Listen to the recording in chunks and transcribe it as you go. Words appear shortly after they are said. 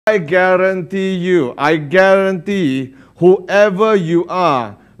I guarantee whoever you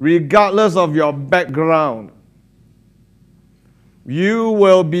are, regardless of your background, you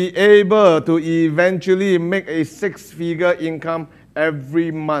will be able to eventually make a six-figure income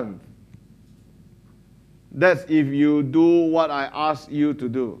every month. That's if you do what I ask you to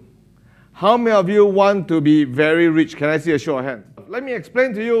do. How many of you want to be very rich? Can I see a show of hands? Let me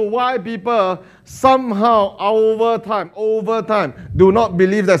explain to you why people somehow over time do not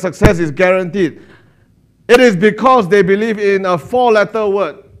believe that success is guaranteed. It is because they believe in a four-letter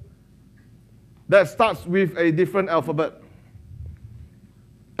word that starts with a different alphabet.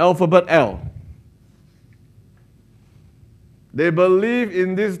 Alphabet L. They believe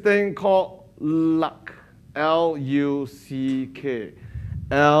in this thing called luck. L-U-C-K.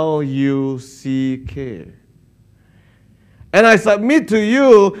 L-U-C-K. And I submit to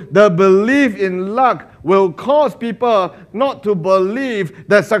you, the belief in luck will cause people not to believe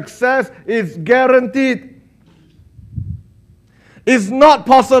that success is guaranteed. It's not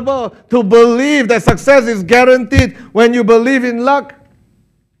possible to believe that success is guaranteed when you believe in luck.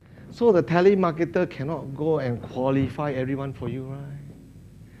 So the telemarketer cannot go and qualify everyone for you, right?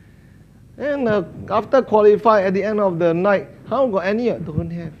 And after qualify at the end of the night, how got any? Don't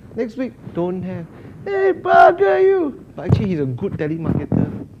have. Next week, don't have. Hey, bugger you! But actually, he's a good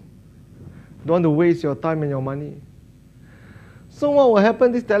telemarketer. Don't want to waste your time and your money. So what will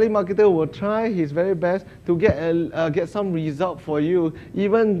happen? This telemarketer will try his very best to get some result for you,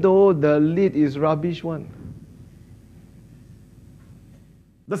 even though the lead is rubbish one.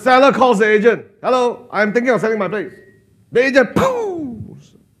 The seller calls the agent. Hello, I'm thinking of selling my place. The agent, poof,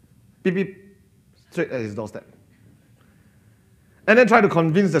 beep, beep, straight at his doorstep. And then try to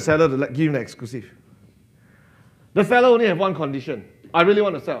convince the seller to give him the exclusive. The seller only have one condition. I really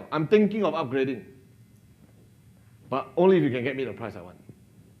want to sell. I'm thinking of upgrading. But only if you can get me the price I want.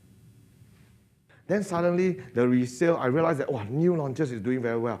 Then suddenly, the resale, I realized that, oh, new launches is doing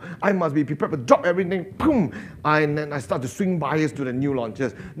very well. I must be prepared to drop everything, boom! And then I start to swing buyers to the new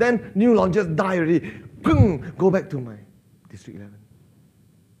launches. Then new launches die already, boom! Go back to my District 11.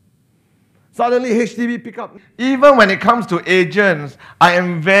 Suddenly, HDB pick up. Even when it comes to agents, I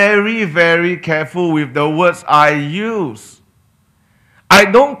am very, very careful with the words I use. I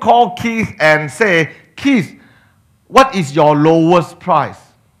don't call Keith and say, Keith, what is your lowest price?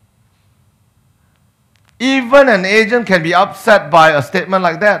 Even an agent can be upset by a statement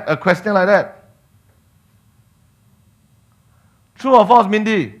like that, a question like that. True or false,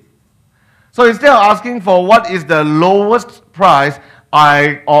 Mindy? So instead of asking for what is the lowest price,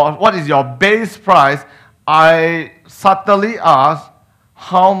 or what is your base price, I subtly ask,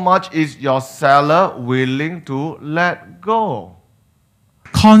 how much is your seller willing to let go?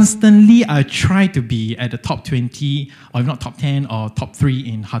 Constantly, I try to be at the top 20, or if not top 10, or top 3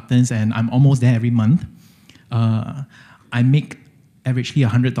 in Huttons, and I'm almost there every month. I make averagely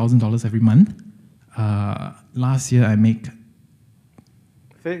 $100,000 every month. Last year, I make...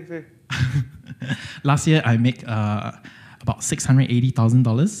 Say. Last year, I make about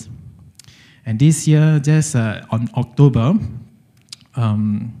 $680,000. And this year, just on October,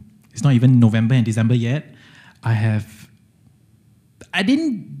 it's not even November and December yet, I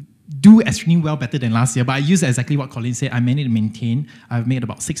didn't do extremely well, better than last year, but I used exactly what Colin said. I managed to maintain. I've made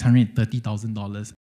about $630,000.